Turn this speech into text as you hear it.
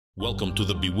Welcome to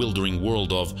the bewildering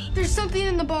world of There's something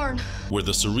in the barn. Where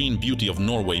the serene beauty of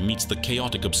Norway meets the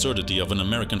chaotic absurdity of an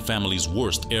American family's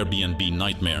worst Airbnb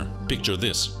nightmare. Picture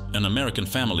this. An American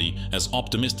family, as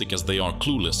optimistic as they are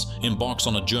clueless, embarks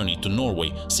on a journey to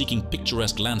Norway, seeking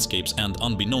picturesque landscapes and,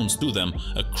 unbeknownst to them,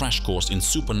 a crash course in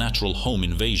supernatural home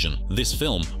invasion. This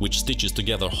film, which stitches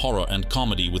together horror and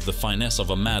comedy with the finesse of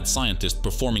a mad scientist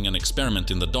performing an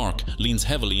experiment in the dark, leans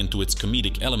heavily into its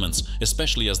comedic elements,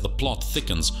 especially as the plot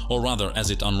thickens, or rather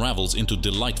as it unravels into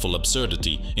delightful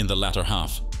absurdity in the latter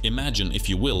half. Imagine, if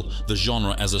you will, the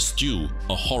genre as a stew,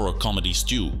 a horror comedy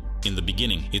stew. In the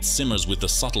beginning, it simmers with the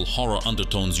subtle horror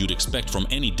undertones you'd expect from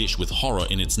any dish with horror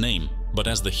in its name. But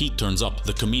as the heat turns up,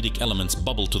 the comedic elements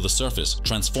bubble to the surface,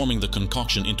 transforming the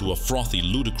concoction into a frothy,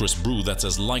 ludicrous brew that's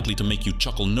as likely to make you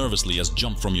chuckle nervously as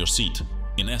jump from your seat.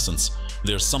 In essence,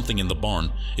 There's Something in the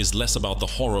Barn is less about the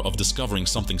horror of discovering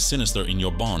something sinister in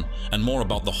your barn and more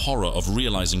about the horror of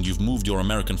realizing you've moved your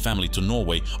American family to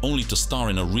Norway only to star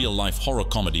in a real-life horror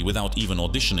comedy without even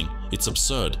auditioning. It's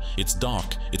absurd, it's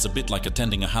dark, it's a bit like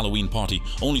attending a Halloween party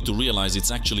only to realize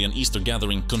it's actually an Easter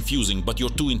gathering, confusing, but you're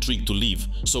too intrigued to leave.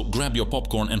 So grab your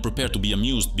popcorn and prepare to be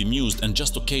amused, bemused, and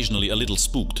just occasionally a little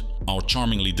spooked. Our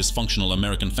charmingly dysfunctional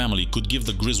American family could give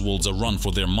the Griswolds a run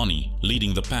for their money.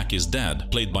 Leading the pack is Dad,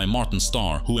 played by Martin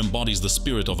Starr, who embodies the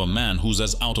spirit of a man who's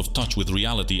as out of touch with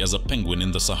reality as a penguin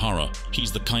in the Sahara.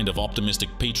 He's the kind of optimistic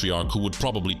patriarch who would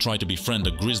probably try to befriend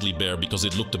a grizzly bear because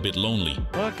it looked a bit lonely.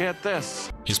 Look at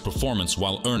this! His performance,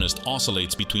 while earnest,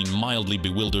 oscillates between mildly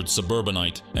bewildered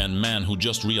suburbanite and man who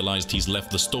just realized he's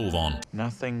left the stove on.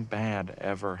 Nothing bad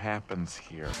ever happens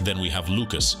here. Then we have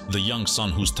Lucas, the young son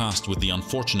who's tasked with the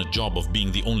unfortunate job of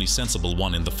being the only sensible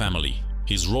one in the family.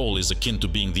 His role is akin to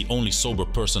being the only sober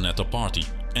person at a party,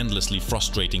 endlessly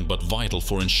frustrating but vital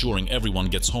for ensuring everyone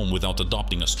gets home without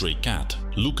adopting a stray cat.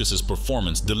 Lucas's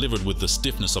performance, delivered with the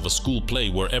stiffness of a school play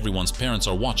where everyone's parents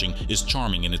are watching, is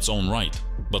charming in its own right.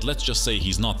 But let's just say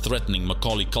he's not threatening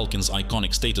Macaulay Culkin's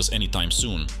iconic status anytime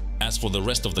soon. As for the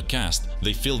rest of the cast,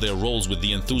 they fill their roles with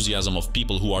the enthusiasm of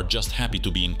people who are just happy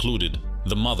to be included.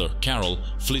 The mother, Carol,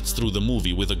 flits through the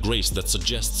movie with a grace that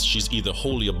suggests she's either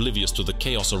wholly oblivious to the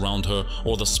chaos around her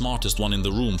or the smartest one in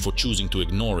the room for choosing to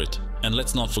ignore it. And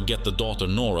let's not forget the daughter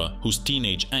Nora, whose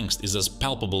teenage angst is as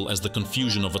palpable as the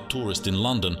confusion of a tourist in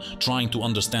London trying to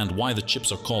understand why the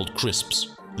chips are called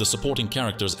crisps. The supporting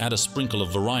characters add a sprinkle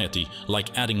of variety,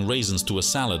 like adding raisins to a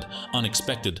salad,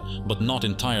 unexpected but not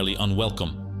entirely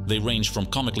unwelcome. They range from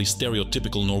comically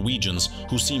stereotypical Norwegians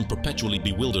who seem perpetually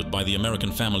bewildered by the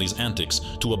American family's antics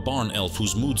to a barn elf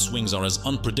whose mood swings are as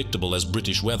unpredictable as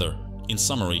British weather. In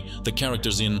summary, the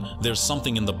characters in There's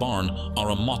Something in the Barn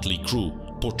are a motley crew,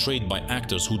 portrayed by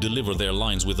actors who deliver their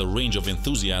lines with a range of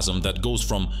enthusiasm that goes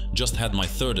from "just had my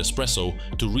third espresso"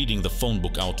 to reading the phone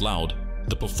book out loud.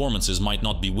 The performances might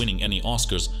not be winning any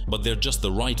Oscars, but they're just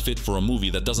the right fit for a movie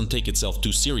that doesn't take itself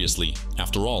too seriously.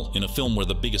 After all, in a film where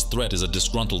the biggest threat is a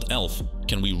disgruntled elf,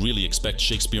 can we really expect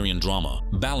Shakespearean drama?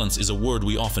 Balance is a word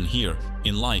we often hear,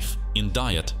 in life, in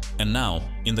diet, and now,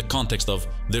 in the context of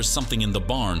There's Something in the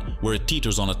Barn, where it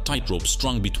teeters on a tightrope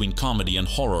strung between comedy and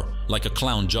horror, like a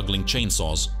clown juggling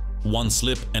chainsaws. One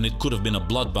slip and it could have been a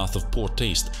bloodbath of poor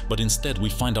taste, but instead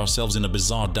we find ourselves in a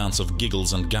bizarre dance of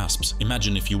giggles and gasps.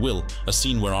 Imagine, if you will, a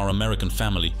scene where our American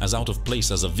family, as out of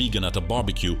place as a vegan at a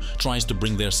barbecue, tries to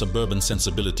bring their suburban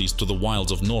sensibilities to the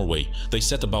wilds of Norway. They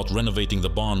set about renovating the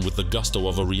barn with the gusto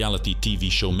of a reality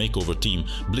TV show makeover team,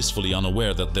 blissfully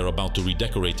unaware that they're about to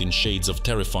redecorate in shades of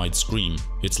terrified scream.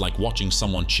 It's like watching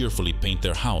someone cheerfully paint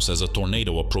their house as a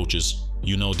tornado approaches.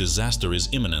 You know disaster is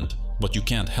imminent, but you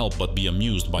can't help but be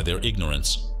amused by their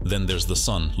ignorance. Then there's the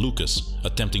son, Lucas,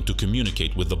 attempting to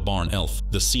communicate with the barn elf.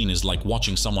 The scene is like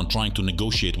watching someone trying to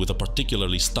negotiate with a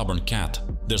particularly stubborn cat.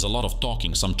 There's a lot of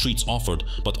talking, some treats offered,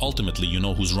 but ultimately you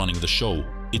know who's running the show.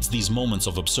 It's these moments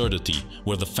of absurdity,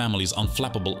 where the family's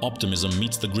unflappable optimism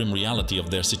meets the grim reality of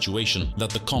their situation, that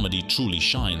the comedy truly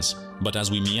shines. But as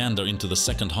we meander into the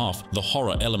second half, the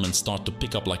horror elements start to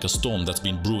pick up like a storm that's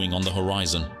been brewing on the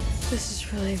horizon. This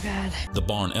is really bad. The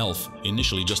barn elf,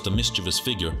 initially just a mischievous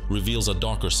figure, reveals a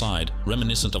darker side,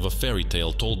 reminiscent of a fairy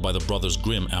tale told by the brothers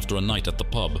Grimm after a night at the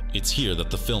pub. It's here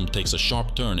that the film takes a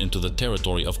sharp turn into the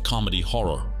territory of comedy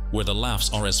horror, where the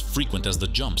laughs are as frequent as the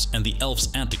jumps and the elf's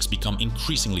antics become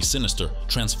increasingly sinister,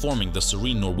 transforming the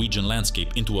serene Norwegian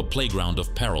landscape into a playground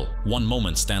of peril. One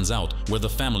moment stands out where the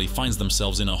family finds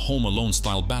themselves in a Home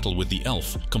Alone-style battle with the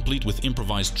elf, complete with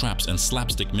improvised traps and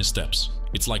slapstick missteps.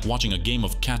 It's like watching a game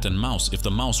of cat and mouse if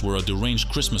the mouse were a deranged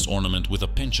Christmas ornament with a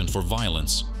penchant for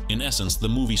violence. In essence, the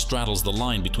movie straddles the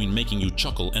line between making you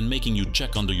chuckle and making you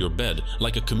check under your bed,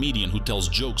 like a comedian who tells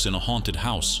jokes in a haunted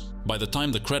house. By the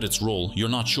time the credits roll, you're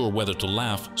not sure whether to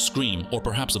laugh, scream, or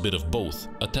perhaps a bit of both,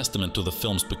 a testament to the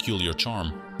film's peculiar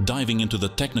charm. Diving into the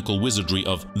technical wizardry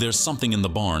of There's Something in the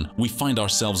Barn, we find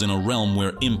ourselves in a realm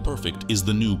where imperfect is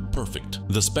the new perfect.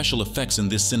 The special effects in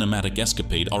this cinematic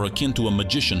escapade are akin to a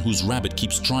magician whose rabbit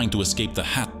keeps trying to escape the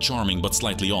hat, charming but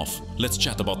slightly off. Let's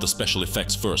chat about the special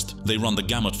effects first. They run the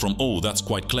gamut from "oh, that's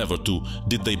quite clever" to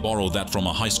 "did they borrow that from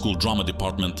a high school drama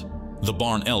department?" The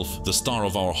barn elf, the star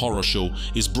of our horror show,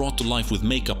 is brought to life with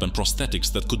makeup and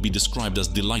prosthetics that could be described as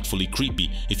delightfully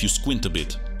creepy if you squint a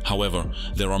bit. However,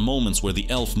 there are moments where the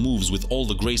elf moves with all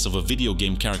the grace of a video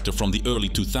game character from the early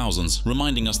 2000s,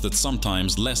 reminding us that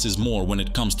sometimes less is more when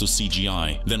it comes to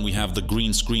CGI. Then we have the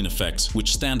green screen effects,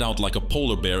 which stand out like a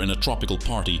polar bear in a tropical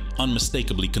party,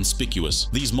 unmistakably conspicuous.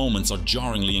 These moments are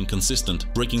jarringly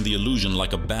inconsistent, breaking the illusion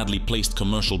like a badly placed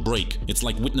commercial break. It's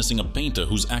like witnessing a painter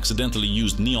who's accidentally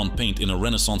used neon paint in a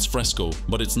Renaissance fresco.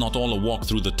 But it's not all a walk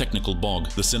through the technical bog.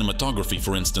 The cinematography,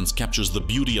 for instance, captures the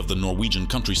beauty of the Norwegian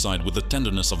countryside with the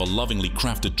tenderness of a lovingly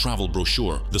crafted travel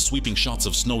brochure. The sweeping shots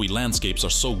of snowy landscapes are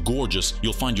so gorgeous,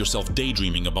 you'll find yourself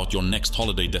daydreaming about your next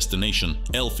holiday destination,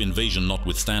 elf invasion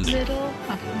notwithstanding. Middle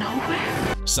of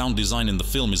nowhere. Sound design in the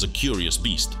film is a curious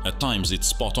beast. At times it's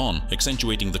spot on,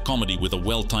 accentuating the comedy with a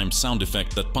well-timed sound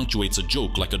effect that punctuates a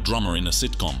joke like a drummer in a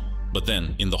sitcom. But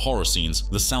then, in the horror scenes,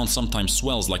 the sound sometimes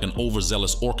swells like an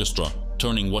overzealous orchestra,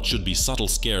 turning what should be subtle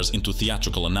scares into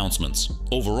theatrical announcements.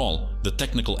 Overall, the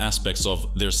technical aspects of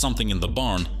There's Something in the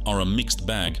Barn are a mixed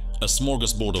bag, a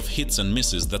smorgasbord of hits and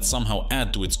misses that somehow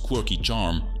add to its quirky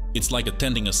charm. It's like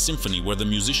attending a symphony where the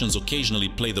musicians occasionally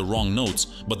play the wrong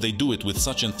notes, but they do it with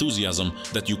such enthusiasm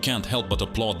that you can't help but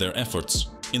applaud their efforts.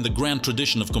 In the grand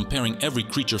tradition of comparing every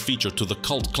creature feature to the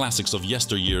cult classics of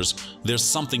yesteryears, There's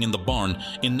Something in the Barn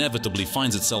inevitably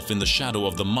finds itself in the shadow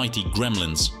of the mighty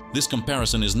Gremlins. This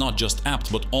comparison is not just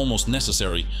apt but almost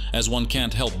necessary, as one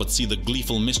can't help but see the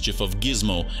gleeful mischief of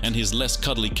Gizmo and his less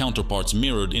cuddly counterparts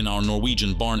mirrored in our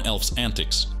Norwegian barn elf's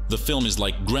antics. The film is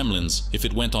like Gremlins if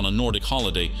it went on a Nordic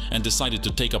holiday and decided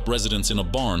to take up residence in a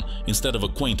barn instead of a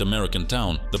quaint American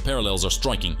town. The parallels are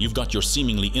striking. You've got your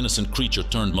seemingly innocent creature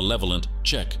turned malevolent,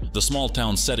 check. The small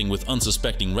town setting with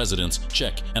unsuspecting residents,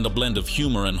 check. And a blend of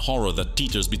humor and horror that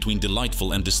teeters between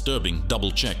delightful and disturbing,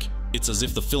 double check. It's as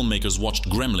if the filmmakers watched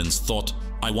Gremlins, thought,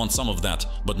 I want some of that,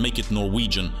 but make it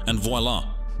Norwegian, and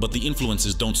voila. But the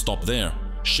influences don't stop there.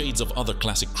 Shades of other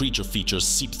classic creature features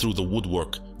seep through the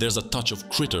woodwork. There's a touch of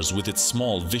Critters with its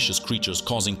small, vicious creatures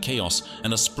causing chaos,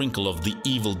 and a sprinkle of The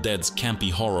Evil Dead's campy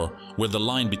horror, where the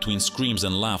line between screams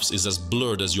and laughs is as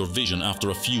blurred as your vision after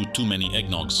a few too many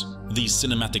eggnogs. These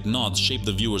cinematic nods shape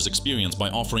the viewer's experience by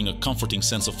offering a comforting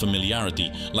sense of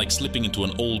familiarity, like slipping into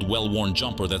an old, well-worn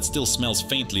jumper that still smells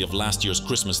faintly of last year's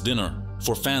Christmas dinner.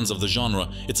 For fans of the genre,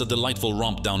 it's a delightful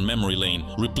romp down memory lane,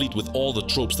 replete with all the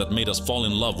tropes that made us fall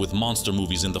in love with monster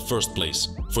movies in the first place.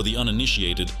 For the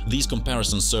uninitiated, these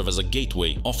comparisons serve as a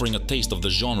gateway, offering a taste of the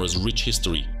genre's rich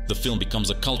history. The film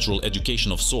becomes a cultural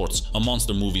education of sorts, a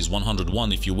Monster Movies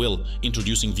 101 if you will,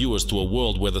 introducing viewers to a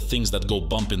world where the things that go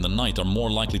bump in the night are more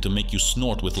likely to make you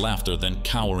snort with laughter than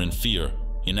cower in fear.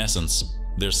 In essence,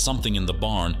 There's Something in the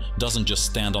Barn doesn't just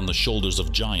stand on the shoulders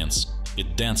of giants.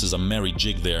 It dances a merry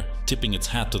jig there, tipping its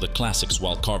hat to the classics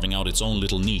while carving out its own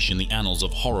little niche in the annals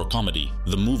of horror comedy.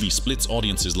 The movie splits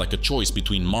audiences like a choice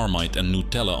between Marmite and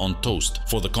Nutella on toast.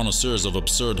 For the connoisseurs of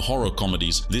absurd horror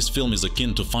comedies, this film is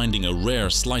akin to finding a rare,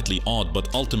 slightly odd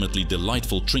but ultimately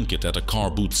delightful trinket at a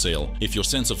car boot sale. If your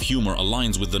sense of humor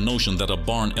aligns with the notion that a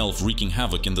barn elf wreaking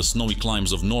havoc in the snowy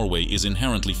climes of Norway is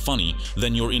inherently funny,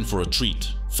 then you're in for a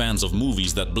treat. Fans of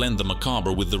movies that blend the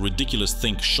macabre with the ridiculous,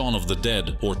 think Shaun of the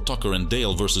Dead or Tucker and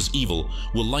Dale vs. Evil,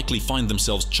 will likely find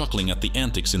themselves chuckling at the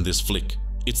antics in this flick.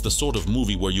 It's the sort of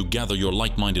movie where you gather your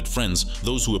like-minded friends,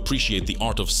 those who appreciate the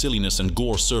art of silliness and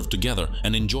gore served together,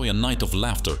 and enjoy a night of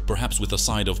laughter, perhaps with a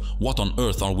side of "what on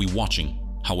earth are we watching?"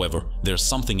 However, There's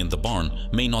Something in the Barn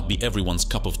may not be everyone's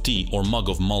cup of tea or mug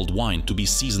of mulled wine to be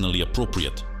seasonally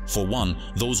appropriate. For one,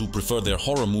 those who prefer their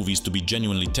horror movies to be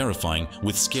genuinely terrifying,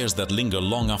 with scares that linger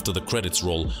long after the credits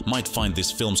roll, might find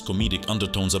this film's comedic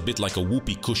undertones a bit like a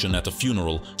whoopee cushion at a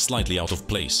funeral, slightly out of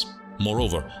place.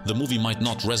 Moreover, the movie might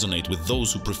not resonate with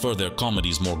those who prefer their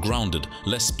comedies more grounded,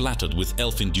 less splattered with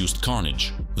elf-induced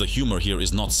carnage. The humor here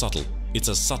is not subtle. It's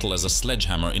as subtle as a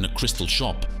sledgehammer in a crystal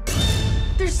shop.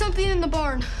 There's something in the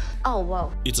barn. Oh,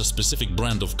 whoa. It's a specific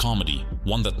brand of comedy,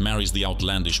 one that marries the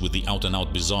outlandish with the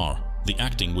out-and-out bizarre. The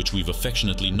acting, which we've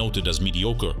affectionately noted as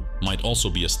mediocre, might also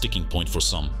be a sticking point for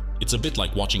some. It's a bit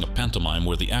like watching a pantomime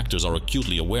where the actors are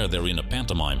acutely aware they're in a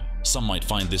pantomime. Some might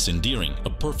find this endearing, a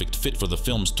perfect fit for the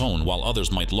film's tone, while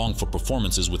others might long for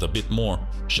performances with a bit more,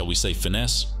 shall we say,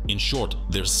 finesse. In short,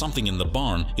 There's Something in the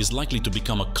Barn is likely to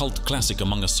become a cult classic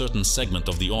among a certain segment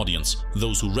of the audience,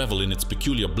 those who revel in its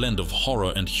peculiar blend of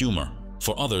horror and humor.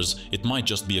 For others, it might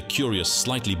just be a curious,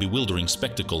 slightly bewildering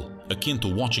spectacle, akin to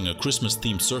watching a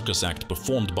Christmas-themed circus act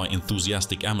performed by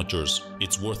enthusiastic amateurs.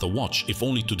 It's worth a watch, if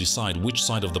only to decide which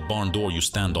side of the barn door you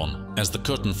stand on. As the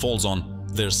curtain falls on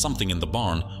There's Something in the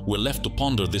Barn, we're left to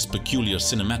ponder this peculiar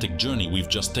cinematic journey we've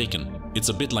just taken. It's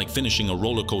a bit like finishing a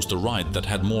roller coaster ride that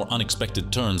had more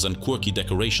unexpected turns and quirky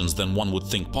decorations than one would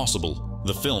think possible.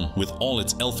 The film, with all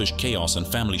its elfish chaos and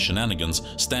family shenanigans,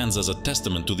 stands as a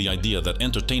testament to the idea that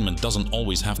entertainment doesn't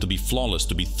always have to be flawless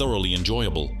to be thoroughly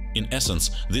enjoyable. In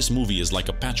essence, this movie is like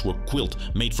a patchwork quilt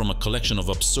made from a collection of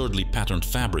absurdly patterned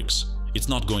fabrics. It's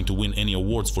not going to win any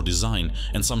awards for design,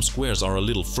 and some squares are a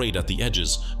little frayed at the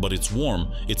edges, but it's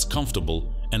warm, it's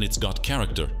comfortable, and it's got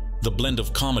character. The blend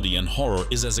of comedy and horror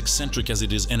is as eccentric as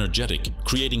it is energetic,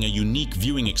 creating a unique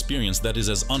viewing experience that is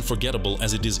as unforgettable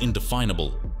as it is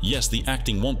indefinable. Yes, the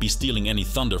acting won't be stealing any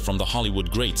thunder from the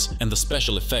Hollywood greats, and the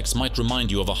special effects might remind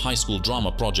you of a high school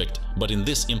drama project, but in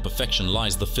this imperfection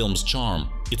lies the film's charm.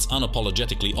 It's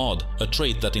unapologetically odd, a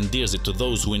trait that endears it to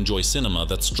those who enjoy cinema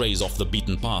that strays off the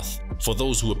beaten path. For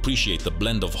those who appreciate the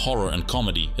blend of horror and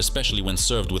comedy, especially when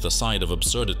served with a side of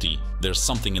absurdity, There's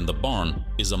Something in the Barn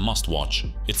is a must-watch.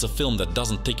 It's a film that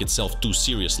doesn't take itself too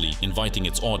seriously, inviting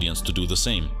its audience to do the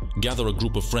same. Gather a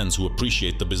group of friends who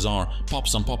appreciate the bizarre, pop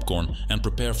some popcorn, and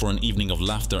prepare for an evening of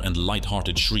laughter and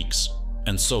light-hearted shrieks.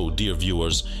 And so, dear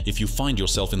viewers, if you find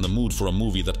yourself in the mood for a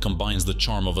movie that combines the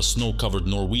charm of a snow-covered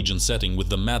Norwegian setting with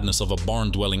the madness of a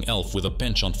barn-dwelling elf with a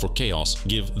penchant for chaos,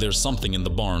 give There's Something in the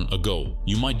Barn a go.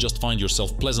 You might just find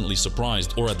yourself pleasantly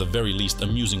surprised, or at the very least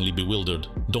amusingly bewildered.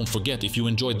 Don't forget, if you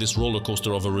enjoyed this roller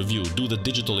coaster of a review, do the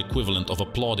digital equivalent of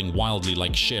applauding wildly,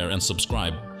 like, share and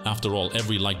subscribe. After all,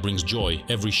 every like brings joy,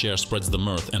 every share spreads the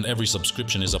mirth, and every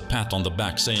subscription is a pat on the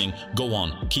back saying, go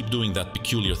on, keep doing that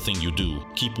peculiar thing you do.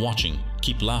 Keep watching,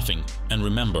 keep laughing, and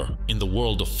remember, in the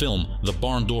world of film, the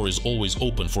barn door is always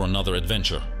open for another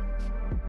adventure.